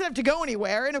least he doesn't have to go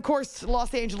anywhere. And, of course,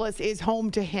 Los Angeles is home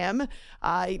to him.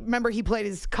 Remember, he played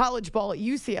his college ball at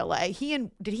UCLA.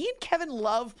 Did he and Kevin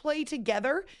Love play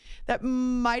together? That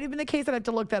might have been the case. I'd have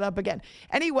to look that up again.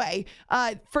 Anyway,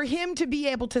 for him to be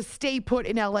able to stay put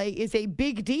in L.A. is a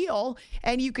big deal.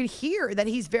 And you could hear that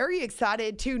he's very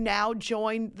excited to now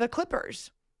join the Clippers.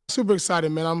 Super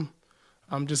excited, man.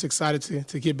 I'm just excited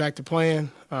to get back to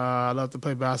playing. I love to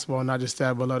play basketball, not just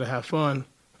that, but I love to have fun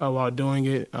while doing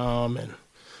it. And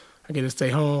I get to stay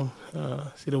home,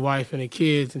 see the wife and the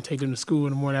kids, and take them to school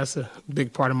in the morning. That's a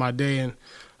big part of my day, and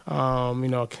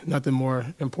nothing more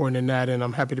important than that. And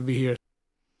I'm happy to be here.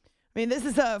 I mean, this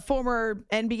is a former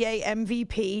NBA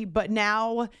MVP, but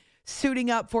now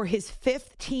suiting up for his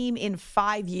 5th team in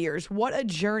 5 years. What a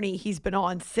journey he's been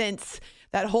on since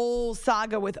that whole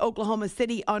saga with Oklahoma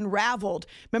City unraveled.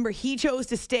 Remember, he chose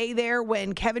to stay there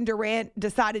when Kevin Durant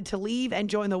decided to leave and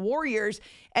join the Warriors,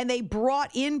 and they brought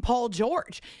in Paul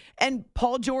George. And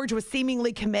Paul George was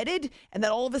seemingly committed, and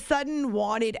then all of a sudden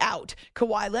wanted out.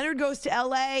 Kawhi Leonard goes to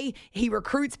L.A. He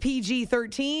recruits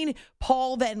PG-13.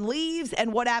 Paul then leaves,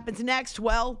 and what happens next?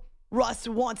 Well, Russ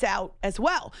wants out as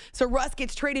well. So Russ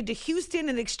gets traded to Houston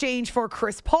in exchange for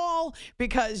Chris Paul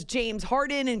because James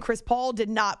Harden and Chris Paul did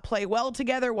not play well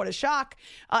together. What a shock.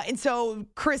 And so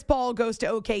Chris Paul goes to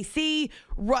OKC.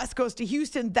 Russ goes to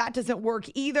Houston. That doesn't work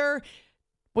either.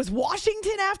 Was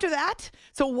Washington after that?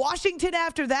 So Washington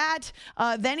after that,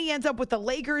 then he ends up with the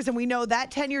Lakers, and we know that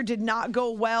tenure did not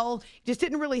go well. Just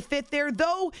didn't really fit there,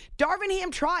 though Darvin Ham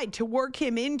tried to work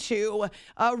him into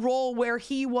a role where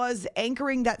he was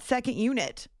anchoring that second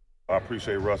unit. I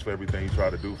appreciate Russ for everything he tried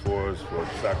to do for us, for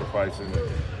sacrificing,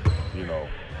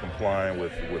 complying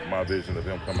with my vision of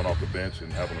him coming off the bench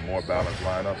and having a more balanced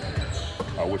lineup.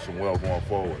 I wish him well going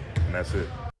forward, and that's it.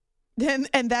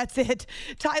 And that's it.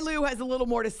 Ty Lue has a little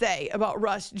more to say about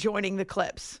Russ joining the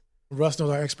Clips. Russ knows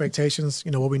our expectations,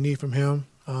 what we need from him.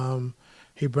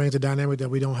 He brings a dynamic that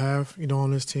we don't have,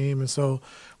 on this team. And so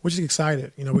we're just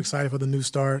excited. We're excited for the new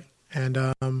start. And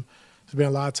there's been a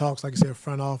lot of talks, like I said,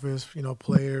 front office,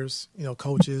 players,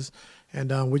 coaches.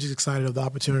 And we're just excited of the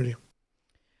opportunity.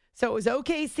 So it was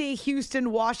OKC,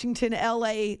 Houston, Washington,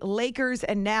 LA, Lakers,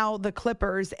 and now the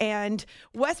Clippers. And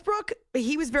Westbrook,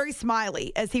 he was very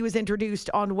smiley as he was introduced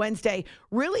on Wednesday.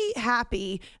 Really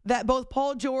happy that both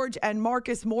Paul George and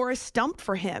Marcus Morris stumped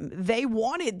for him. They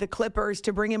wanted the Clippers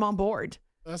to bring him on board.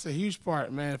 That's a huge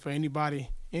part, man, for anybody,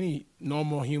 any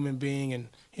normal human being in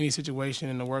any situation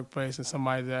in the workplace, and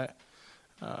somebody that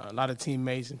a lot of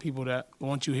teammates and people that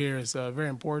want you here is very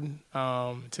important.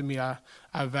 To me, I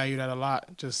value that a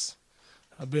lot. Just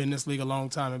being in this league a long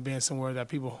time and being somewhere that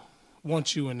people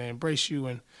want you and they embrace you,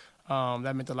 and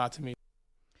that meant a lot to me.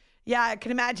 Yeah, I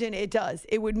can imagine it does.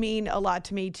 It would mean a lot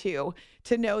to me, too,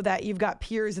 to know that you've got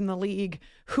peers in the league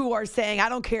who are saying, I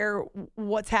don't care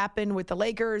what's happened with the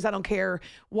Lakers. I don't care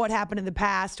what happened in the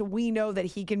past. We know that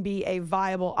he can be a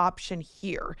viable option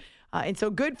here. And so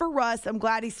good for Russ. I'm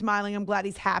glad he's smiling. I'm glad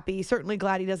he's happy. Certainly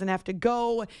glad he doesn't have to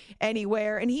go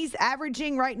anywhere. And he's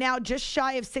averaging right now just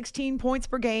shy of 16 points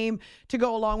per game to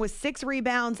go along with 6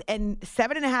 rebounds and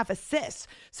 7.5 assists.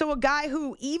 So a guy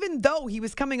who, even though he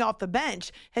was coming off the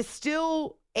bench, has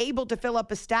still able to fill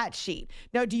up a stat sheet.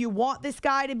 Now, do you want this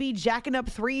guy to be jacking up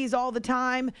threes all the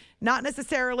time? Not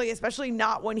necessarily, especially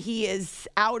not when he is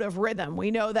out of rhythm.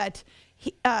 We know that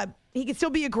he can still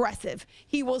be aggressive.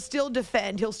 He will still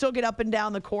defend. He'll still get up and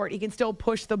down the court. He can still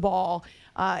push the ball.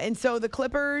 And so the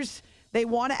Clippers, they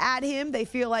want to add him. They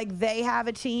feel like they have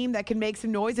a team that can make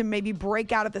some noise and maybe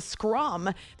break out of the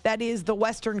scrum that is the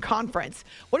Western Conference.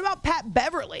 What about Pat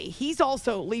Beverly? He's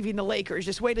also leaving the Lakers.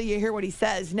 Just wait till you hear what he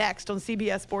says next on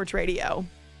CBS Sports Radio.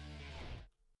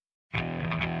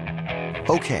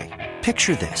 Okay,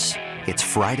 picture this. It's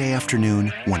Friday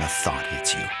afternoon when a thought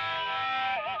hits you.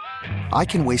 I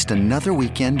can waste another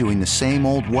weekend doing the same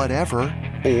old whatever,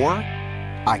 or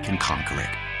I can conquer it.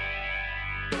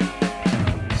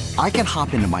 I can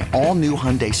hop into my all-new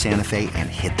Hyundai Santa Fe and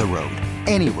hit the road.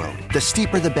 Any road. The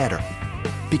steeper, the better.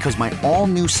 Because my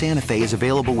all-new Santa Fe is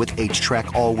available with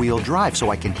H-Track all-wheel drive,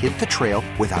 so I can hit the trail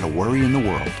without a worry in the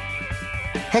world.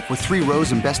 Heck, with 3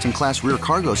 rows and best-in-class rear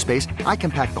cargo space, I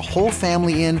can pack the whole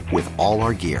family in with all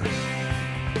our gear.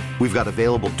 We've got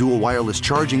available dual wireless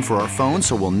charging for our phones,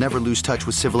 so we'll never lose touch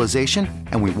with civilization,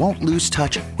 and we won't lose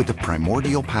touch with the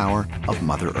primordial power of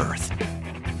Mother Earth.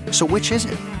 So which is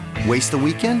it? Waste the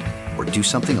weekend or do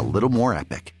something a little more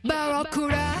epic?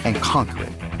 And conquer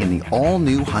it in the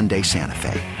all-new Hyundai Santa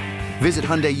Fe. Visit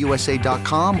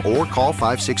HyundaiUSA.com or call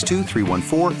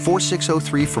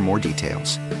 562-314-4603 for more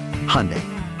details. Hyundai,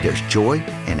 there's joy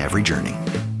in every journey.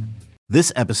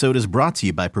 This episode is brought to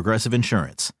you by Progressive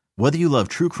Insurance. Whether you love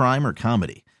true crime or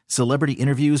comedy, celebrity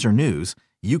interviews or news,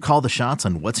 you call the shots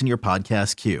on what's in your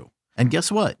podcast queue. And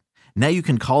guess what? Now you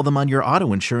can call them on your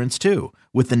auto insurance too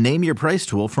with the Name Your Price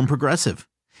tool from Progressive.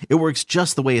 It works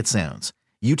just the way it sounds.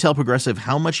 You tell Progressive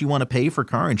how much you want to pay for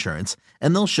car insurance,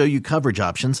 and they'll show you coverage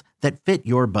options that fit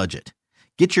your budget.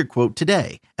 Get your quote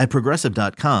today at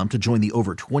Progressive.com to join the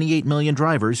over 28 million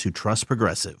drivers who trust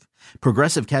Progressive.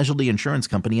 Progressive Casualty Insurance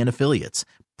Company and Affiliates.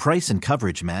 Price and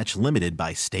coverage match limited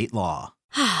by state law.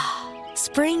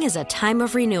 Spring is a time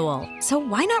of renewal, so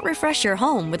why not refresh your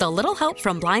home with a little help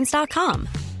from Blinds.com?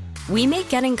 We make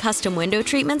getting custom window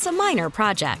treatments a minor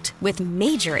project with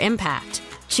major impact.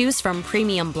 Choose from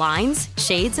premium blinds,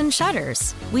 shades, and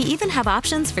shutters. We even have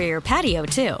options for your patio,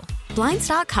 too.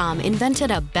 Blinds.com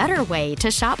invented a better way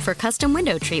to shop for custom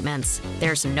window treatments.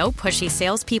 There's no pushy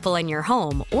salespeople in your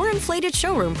home or inflated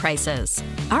showroom prices.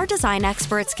 Our design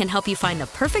experts can help you find the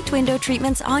perfect window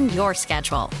treatments on your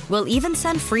schedule. We'll even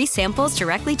send free samples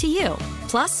directly to you.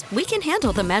 Plus, we can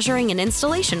handle the measuring and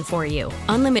installation for you.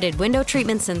 Unlimited window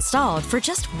treatments installed for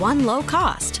just one low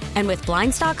cost. And with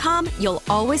Blinds.com, you'll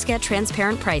always get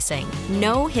transparent pricing.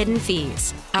 No hidden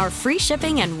fees. Our free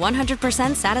shipping and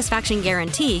 100% satisfaction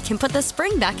guarantee can put the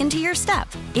spring back into your step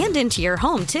and into your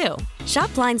home, too.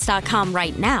 Shop Blinds.com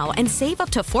right now and save up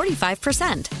to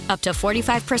 45%. Up to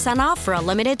 45% off for a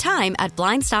limited time at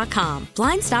Blinds.com.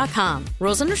 Blinds.com.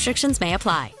 Rules and restrictions may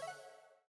apply.